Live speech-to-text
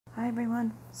Hi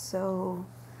everyone. So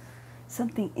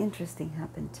something interesting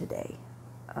happened today.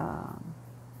 Um,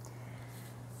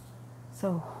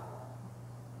 so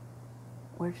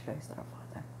where should I start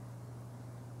with that?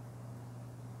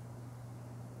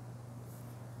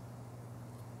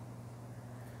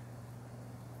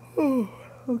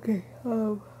 Okay.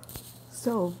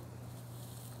 So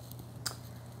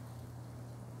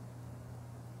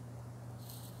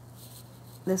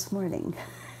this morning,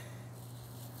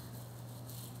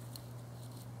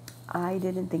 I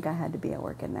didn't think I had to be at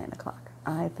work at 9 o'clock.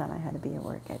 I thought I had to be at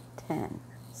work at 10.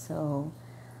 So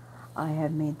I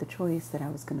had made the choice that I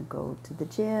was going to go to the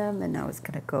gym and I was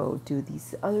going to go do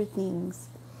these other things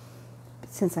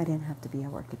since I didn't have to be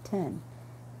at work at 10.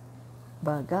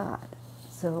 But God.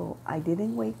 So I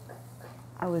didn't wait.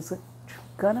 I was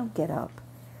gonna get up.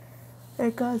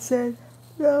 And God said,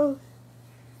 no,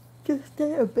 just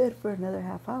stay in bed for another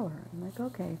half hour. I'm like,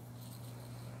 okay.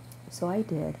 So I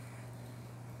did.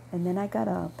 And then I got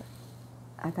up,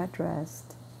 I got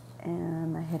dressed,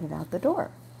 and I headed out the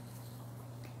door.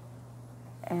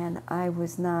 And I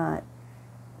was not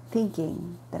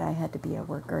thinking that I had to be at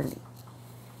work early.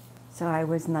 So I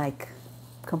was like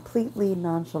completely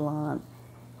nonchalant.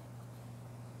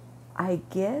 I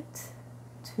get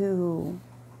to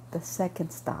the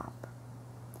second stop.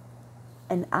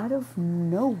 And out of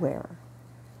nowhere,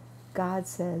 God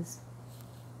says,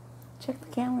 check the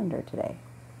calendar today.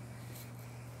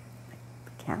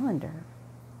 The calendar?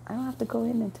 I don't have to go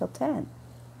in until 10.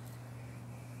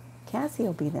 Cassie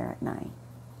will be there at 9.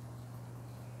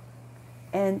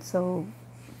 And so,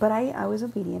 but I was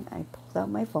obedient. I pulled out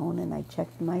my phone and I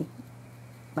checked my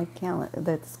calendar,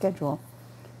 the schedule.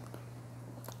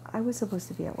 I was supposed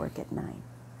to be at work at 9.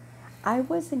 I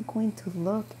wasn't going to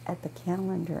look at the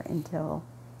calendar until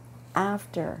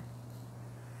after.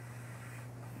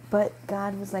 But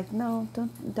God was like, no,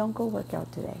 don't go work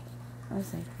out today. I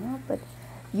was like, no, but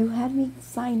you had me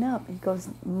sign up. He goes,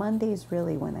 Monday is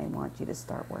really when I want you to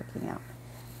start working out,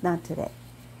 not today.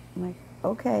 I'm like,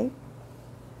 okay.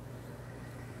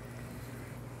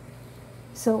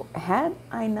 So had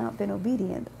I not been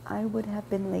obedient, I would have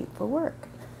been late for work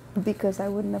because I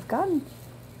wouldn't have gotten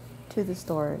to the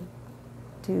store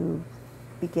to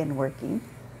begin working.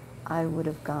 I would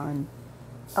have gone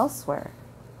elsewhere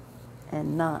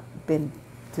and not been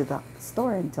to the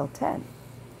store until 10.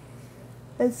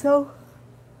 And so,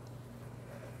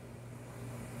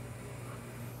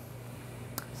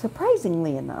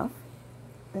 surprisingly enough,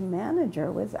 the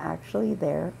manager was actually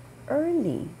there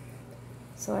early.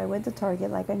 So I went to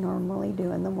Target like I normally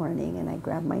do in the morning and I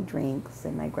grabbed my drinks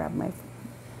and I grabbed my,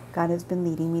 God has been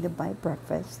leading me to buy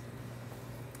breakfast.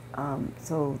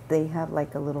 So they have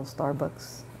like a little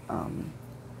Starbucks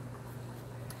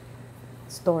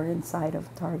store inside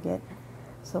of Target.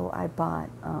 So I bought,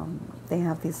 they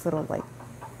have these little like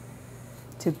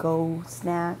to-go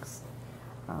snacks.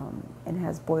 It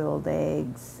has boiled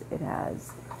eggs, it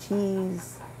has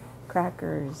cheese,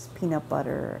 crackers, peanut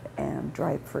butter, and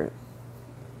dried fruit.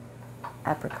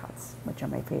 Apricots, which are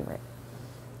my favorite.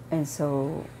 And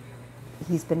so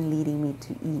he's been leading me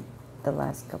to eat the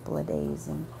last couple of days,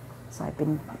 and so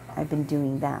I've been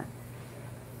doing that.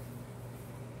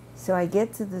 So I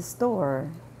get to the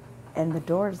store and the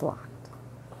door's locked.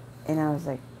 And I was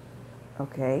like,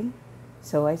 okay.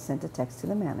 So I sent a text to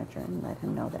the manager and let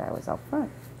him know that I was out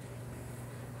front.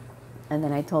 And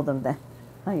then I told him that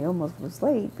I almost was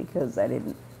late because I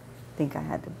didn't think I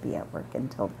had to be at work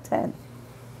until 10.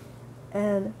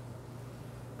 And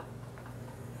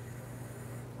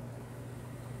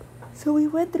so we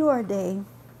went through our day.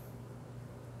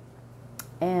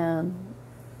 And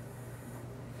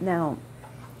now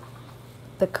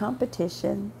the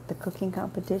competition, the cooking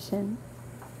competition,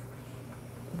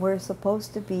 we're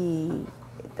supposed to be,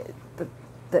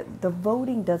 the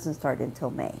voting doesn't start until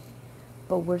May,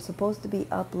 but we're supposed to be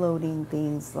uploading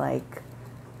things like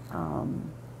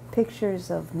pictures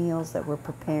of meals that we're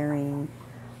preparing.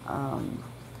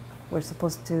 We're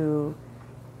supposed to,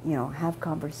 have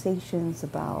conversations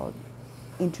about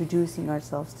introducing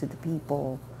ourselves to the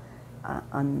people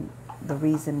on the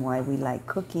reason why we like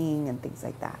cooking and things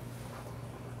like that.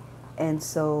 And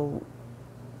so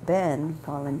Ben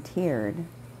volunteered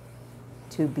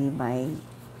to be my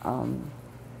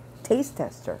taste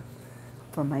tester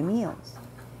for my meals.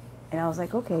 And I was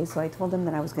like, okay, so I told him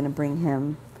that I was going to bring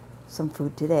him some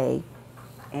food today.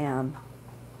 And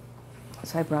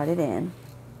so I brought it in.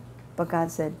 But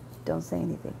God said, don't say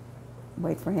anything.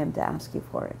 Wait for him to ask you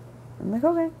for it. I'm like,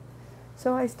 okay.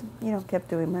 So I, kept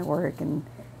doing my work. And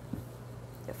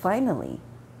finally,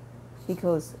 he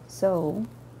goes, so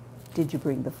did you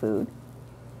bring the food?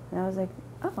 And I was like,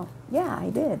 oh, yeah, I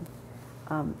did.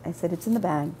 I said, it's in the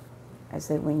bag. I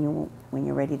said, when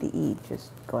you're ready to eat,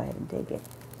 just go ahead and take it.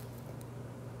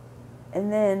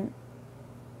 And then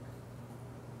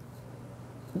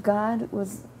God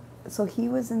was, so he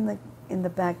was in the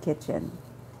back kitchen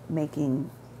making,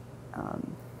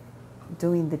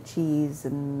 doing the cheese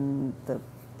and the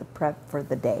prep for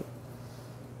the day.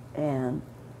 And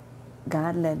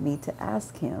God led me to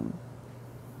ask him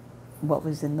what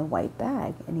was in the white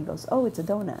bag. And he goes, oh, it's a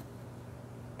donut.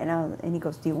 And he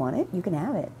goes, do you want it? You can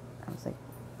have it. I was like,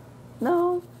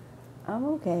 no, I'm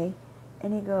okay.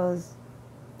 And he goes,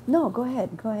 no, go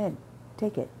ahead,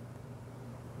 take it.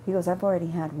 He goes, I've already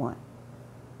had one.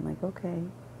 I'm like, okay.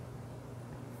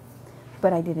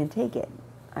 But I didn't take it.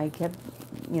 I kept,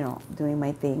 doing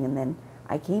my thing. And then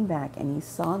I came back and he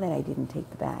saw that I didn't take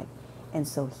the bag. And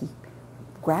so he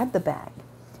grabbed the bag,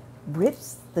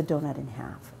 rips the donut in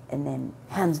half, and then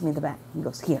hands me the bag. He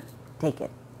goes, here, take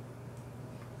it.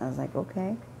 I was like,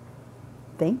 okay,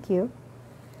 thank you.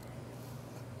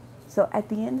 So at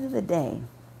the end of the day,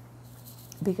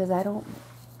 because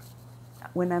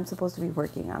when I'm supposed to be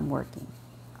working, I'm working.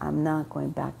 I'm not going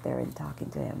back there and talking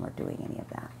to him or doing any of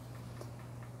that.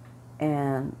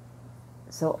 And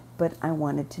so, but I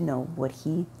wanted to know what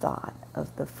he thought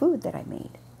of the food that I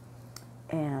made.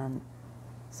 And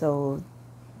so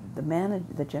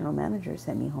the general manager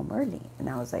sent me home early. And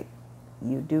I was like,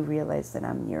 you do realize that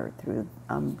I'm here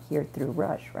through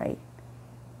Rush, right?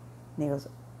 And he goes,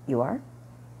 you are?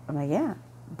 I'm like, yeah.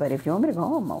 But if you want me to go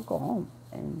home, I'll go home.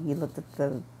 And he looked at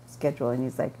the schedule and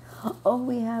he's like, oh,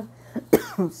 we have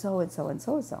so and so and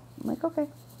so and so. I'm like, okay.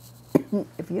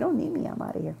 If you don't need me, I'm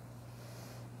out of here.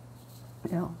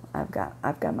 I've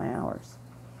got my hours.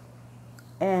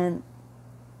 And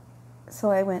so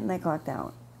I went and I clocked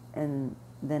out. And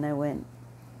then I went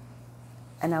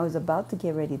and I was about to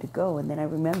get ready to go. And then I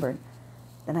remembered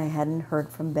that I hadn't heard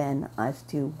from Ben as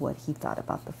to what he thought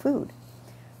about the food.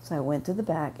 So I went to the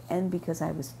back, and because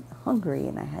I was hungry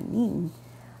and I hadn't eaten,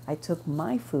 I took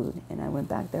my food and I went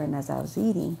back there, and as I was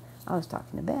eating, I was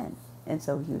talking to Ben. And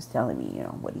so he was telling me,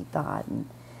 what he thought. And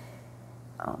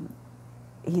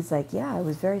he's like, yeah, I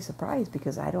was very surprised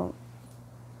because I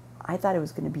thought it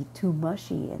was going to be too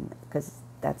mushy, and because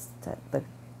that's the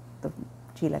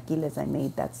chilaquiles I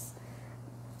made, that's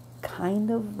kind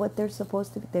of what they're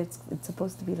supposed to be. It's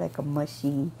supposed to be like a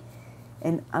mushy,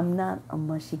 and I'm not a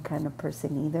mushy kind of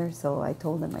person either. So I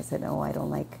told him, I said, no, I don't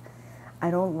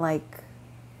like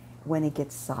when it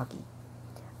gets soggy.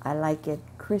 I like it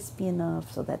crispy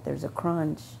enough so that there's a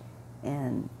crunch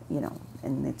and,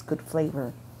 and it's good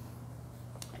flavor.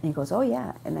 And he goes, oh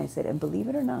yeah. And I said, and believe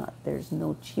it or not, there's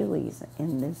no chilies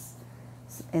in this,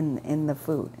 in the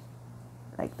food.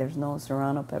 Like there's no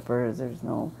serrano peppers, there's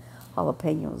no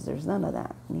jalapenos, there's none of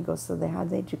that. And he goes, so how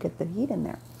did you get the heat in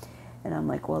there? And I'm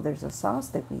like, well, there's a sauce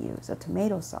that we use, a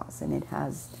tomato sauce, and it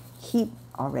has heat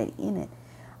already in it.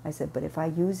 I said, but if I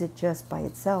use it just by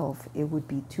itself, it would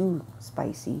be too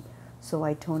spicy. So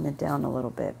I tone it down a little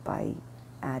bit by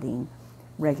adding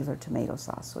regular tomato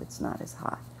sauce so it's not as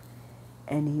hot.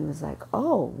 And he was like,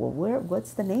 oh, well,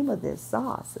 what's the name of this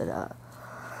sauce? And I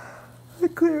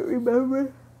couldn't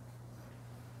remember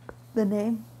the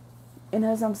name. And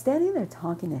as I'm standing there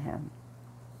talking to him,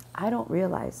 I don't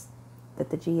realize that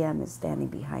the GM is standing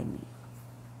behind me.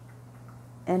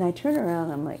 And I turn around,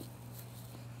 I'm like,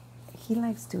 he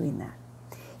likes doing that.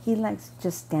 He likes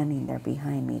just standing there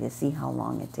behind me to see how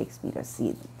long it takes me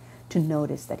to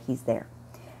notice that he's there.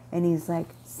 And he's like,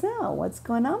 so, what's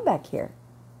going on back here?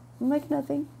 I'm like,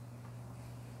 nothing.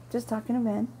 Just talking to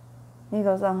Ben. And he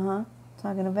goes, uh-huh,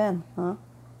 talking to Ben, huh?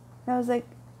 And I was like,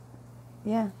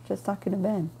 yeah, just talking to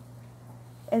Ben.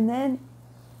 And then,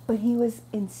 but he was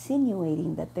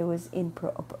insinuating that there was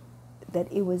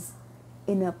that it was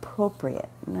inappropriate.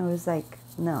 And I was like,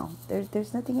 no,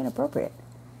 there's nothing inappropriate.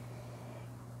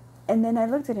 And then I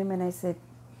looked at him and I said,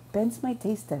 Ben's my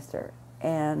taste tester,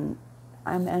 and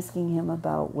I'm asking him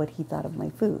about what he thought of my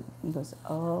food. He goes,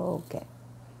 oh, okay.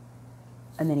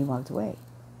 And then he walked away.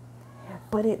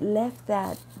 But it left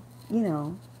that,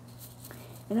 and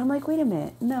I'm like, wait a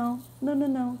minute. No.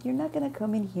 You're not going to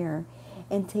come in here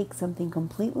and take something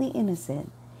completely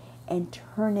innocent and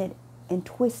turn it and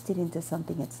twist it into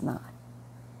something it's not.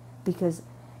 Because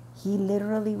he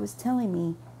literally was telling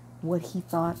me what he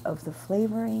thought of the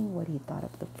flavoring, what he thought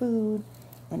of the food,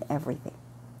 and everything.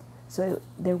 So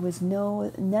there was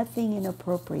nothing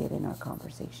inappropriate in our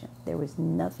conversation. There was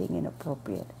nothing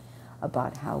inappropriate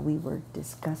about how we were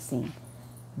discussing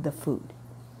the food.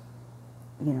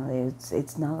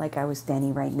 It's not like I was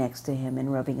standing right next to him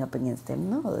and rubbing up against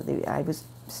him. No, I was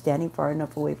standing far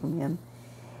enough away from him.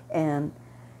 And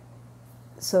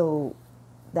so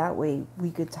that way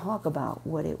we could talk about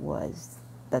what it was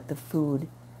that the food,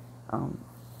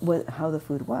 how the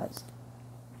food was.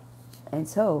 And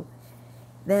so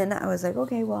then I was like,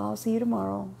 okay, well, I'll see you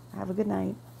tomorrow. Have a good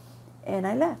night. And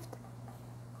I left.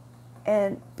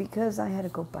 And because I had to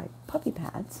go buy puppy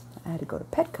pads, I had to go to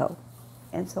Petco.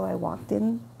 And so I walked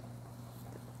in.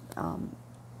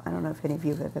 I don't know if any of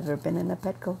you have ever been in a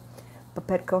Petco, but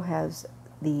Petco has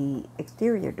the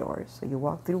exterior doors. So you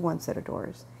walk through one set of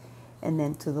doors, and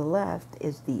then to the left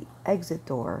is the exit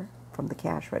door from the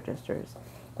cash registers.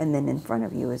 And then in front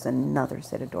of you is another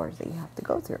set of doors that you have to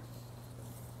go through.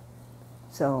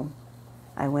 So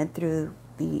I went through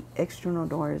the external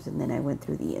doors, and then I went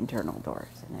through the internal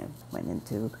doors, and I went in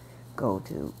to go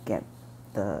to get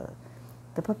the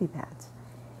puppy pads.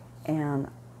 And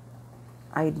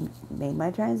I made my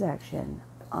transaction.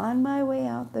 On my way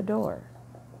out the door,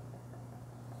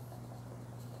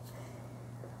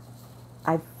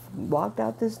 I've walked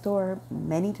out this door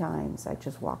many times. I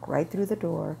just walk right through the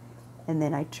door, and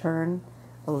then I turn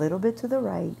a little bit to the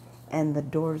right, and the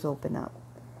doors open up.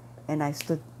 And I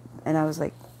stood, and I was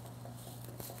like,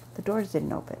 the doors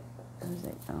didn't open. I was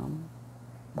like,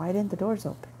 why didn't the doors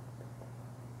open?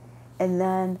 And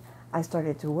then I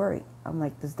started to worry. I'm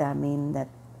like, does that mean that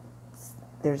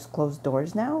there's closed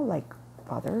doors now? Like,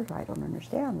 Father, I don't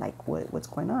understand. Like, what's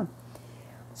going on?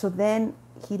 So then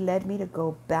he led me to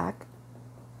go back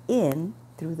in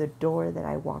through the door that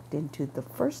I walked into the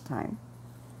first time.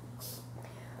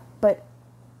 But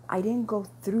I didn't go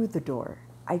through the door.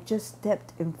 I just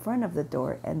stepped in front of the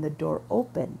door, and the door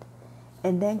opened.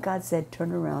 And then God said,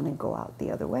 turn around and go out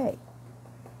the other way.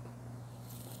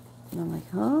 And I'm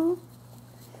like, huh?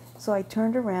 So I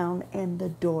turned around, and the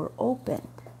door opened.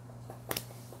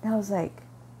 And I was like,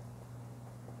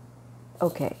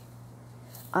 okay,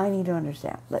 I need to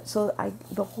understand. So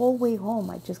the whole way home,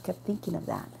 I just kept thinking of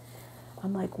that.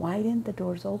 I'm like, why didn't the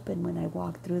doors open when I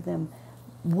walked through them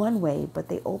one way, but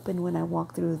they opened when I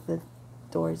walked through the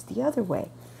doors the other way?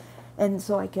 And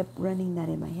so I kept running that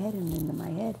in my head and into my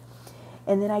head.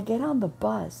 And then I get on the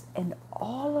bus, and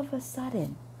all of a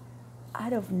sudden,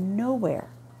 out of nowhere,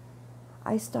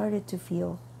 I started to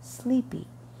feel sleepy.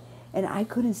 And I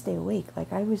couldn't stay awake.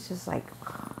 Like, I was just like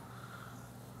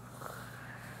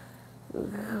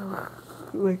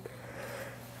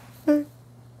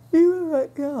even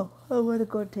right now, I want to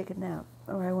go take a nap,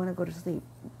 or I want to go to sleep,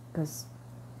 because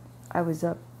I was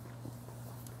up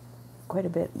quite a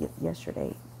bit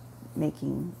yesterday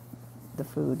making the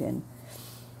food, and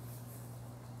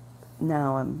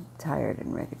now I'm tired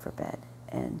and ready for bed.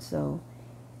 And so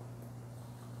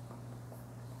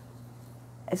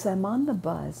as I'm on the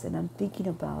bus and I'm thinking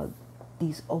about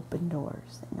these open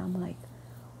doors, and I'm like,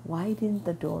 why didn't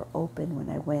the door open when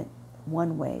I went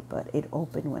one way, but it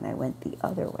opened when I went the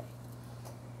other way?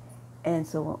 And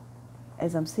so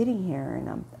as I'm sitting here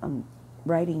and I'm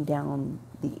writing down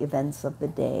the events of the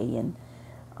day, and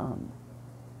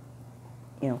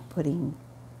putting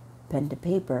pen to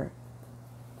paper,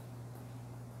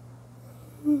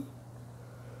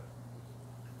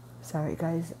 sorry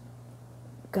guys,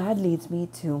 God leads me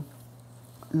to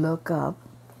look up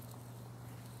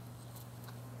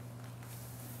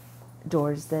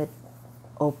doors that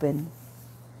open,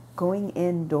 going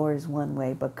in doors one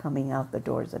way, but coming out the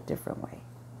doors a different way.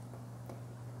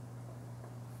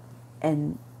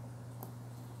 And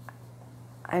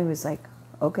I was like,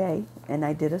 okay, and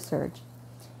I did a search,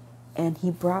 and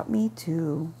he brought me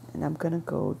to, and I'm going to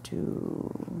go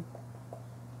to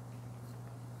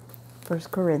 1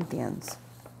 Corinthians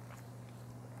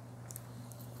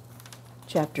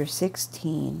chapter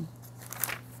 16.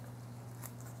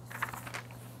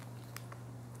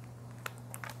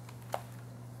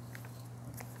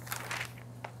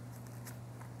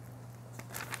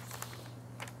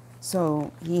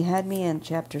 So he had me in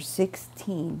chapter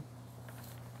 16,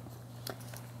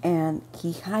 and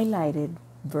he highlighted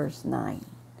verse 9,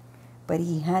 but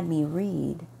he had me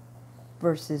read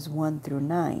verses 1 through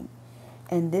 9.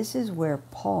 And this is where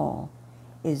Paul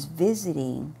is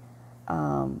visiting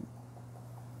the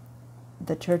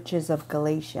churches of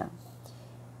Galatia.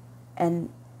 And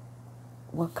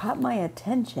what caught my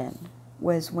attention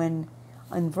was when,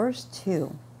 on verse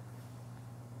 2,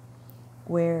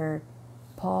 where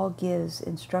Paul gives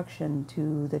instruction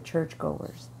to the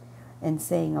churchgoers and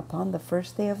saying, upon the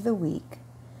first day of the week,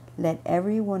 let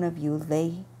every one of you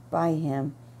lay by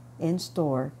him in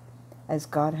store, as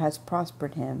God has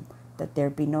prospered him, that there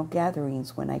be no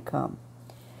gatherings when I come.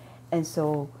 And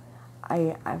so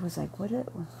I was like,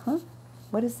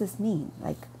 what does this mean?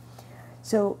 Like,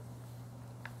 so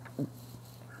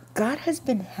God has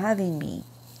been having me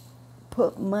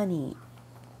put money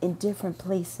in different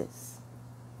places.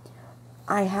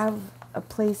 I have a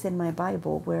place in my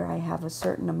Bible where I have a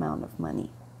certain amount of money.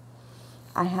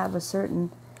 I have a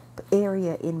certain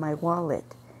area in my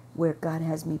wallet where God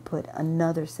has me put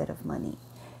another set of money.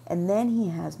 And then he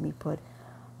has me put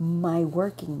my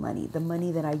working money, the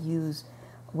money that I use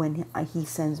when he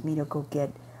sends me to go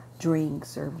get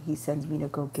drinks, or he sends me to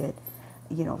go get,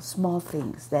 small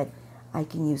things that I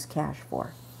can use cash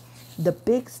for. The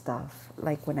big stuff,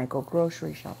 like when I go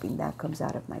grocery shopping, that comes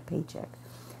out of my paycheck,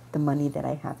 the money that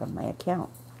I have in my account,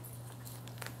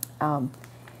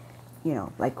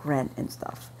 like rent and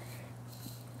stuff.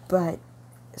 But,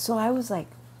 so I was like,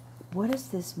 what does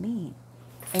this mean?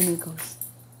 And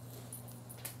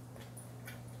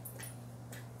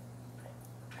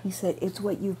he said, it's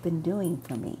what you've been doing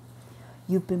for me.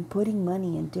 You've been putting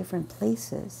money in different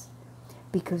places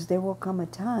because there will come a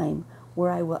time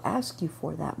where I will ask you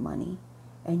for that money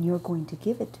and you're going to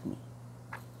give it to me.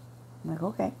 I'm like,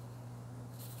 okay.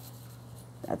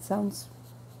 That sounds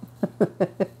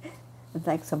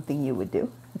like something you would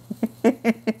do.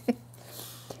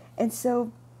 And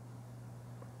so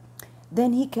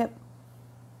then he kept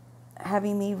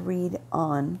having me read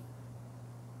on,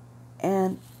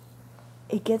 and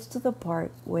it gets to the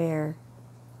part where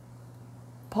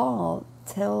Paul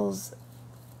tells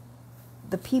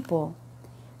the people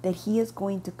that he is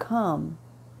going to come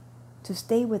to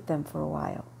stay with them for a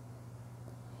while.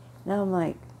 Now I'm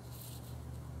like,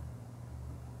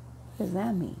 what does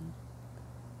that mean?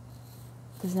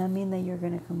 Does that mean that you're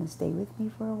going to come and stay with me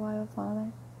for a while,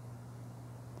 Father?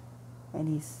 And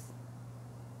he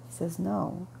says,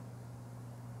 no.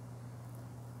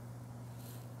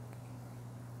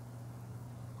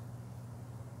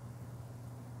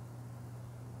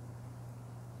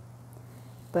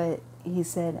 But he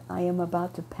said, I am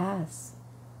about to pass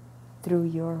through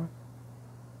your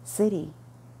city,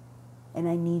 and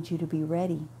I need you to be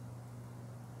ready.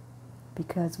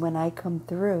 Because when I come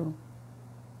through,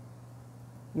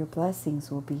 your blessings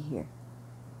will be here.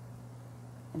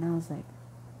 And I was like,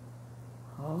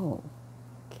 oh,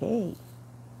 okay.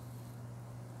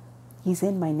 He's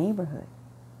in my neighborhood,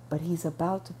 but he's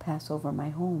about to pass over my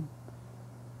home.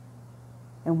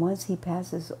 And once he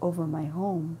passes over my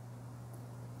home,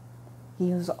 he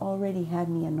has already had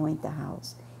me anoint the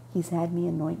house. He's had me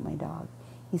anoint my dog.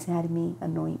 He's had me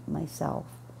anoint myself.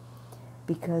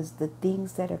 Because the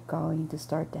things that are going to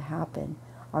start to happen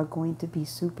are going to be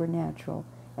supernatural,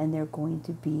 and they're going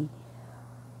to be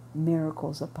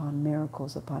miracles upon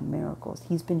miracles upon miracles.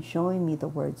 He's been showing me the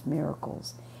words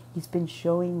miracles. He's been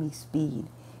showing me speed.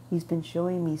 He's been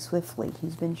showing me swiftly.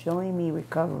 He's been showing me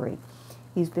recovery.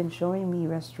 He's been showing me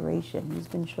restoration. He's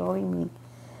been showing me.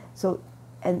 So,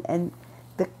 and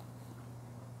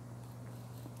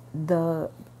the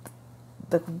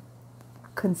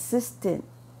consistent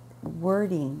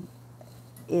wording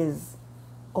is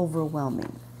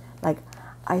overwhelming. Like,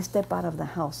 I step out of the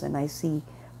house and I see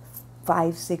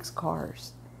 5, 6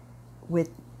 cars with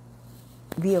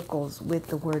vehicles with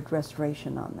the word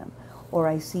restoration on them. Or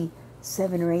I see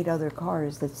 7 or 8 other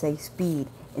cars that say speed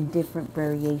in different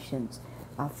variations,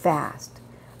 fast,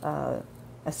 as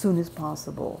soon as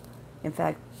possible. In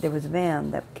fact, there was a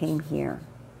van that came here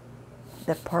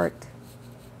that parked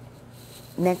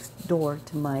next door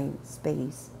to my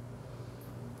space,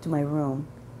 to my room,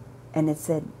 and it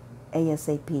said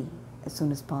ASAP, as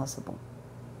soon as possible.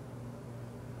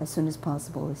 As soon as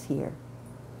possible is here,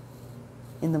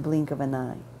 in the blink of an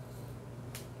eye.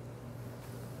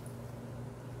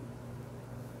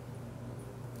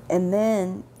 And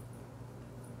then,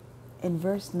 in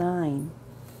verse 9,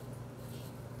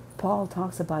 Paul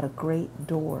talks about a great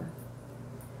door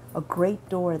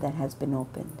that has been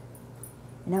opened.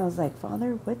 And I was like,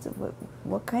 Father,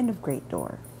 what kind of great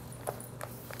door?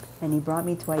 And he brought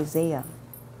me to Isaiah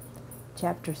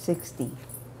chapter 60,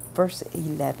 verse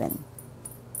 11.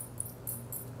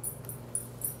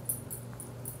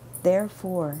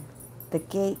 Therefore, the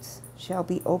gates shall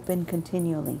be open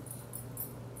continually,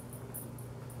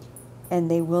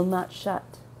 and they will not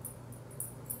shut,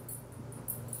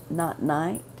 not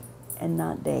night and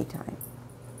not daytime.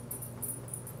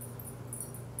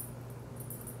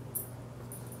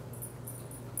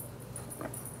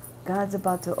 God's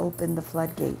about to open the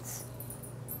floodgates.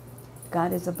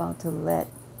 God is about to let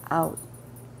out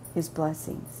his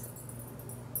blessings.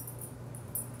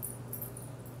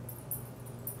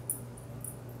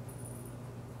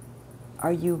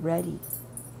 Are you ready?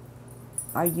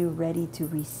 Are you ready to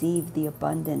receive the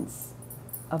abundance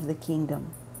of the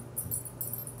kingdom?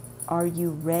 Are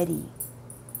you ready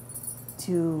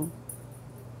to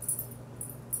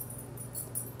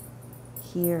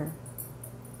hear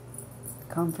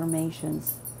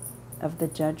confirmations of the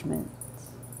judgments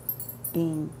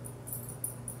being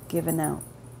given out.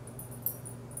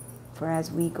 For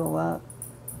as we go up,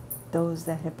 those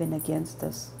that have been against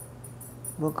us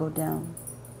will go down.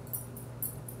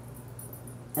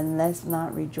 And let's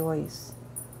not rejoice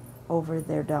over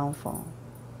their downfall,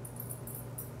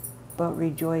 but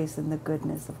rejoice in the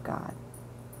goodness of God.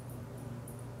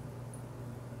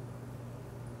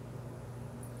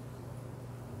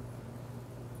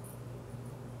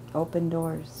 Open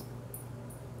doors,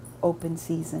 open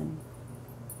season.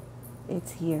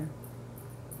 It's here.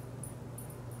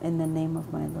 In the name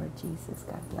of my Lord Jesus,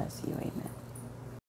 God bless you. Amen.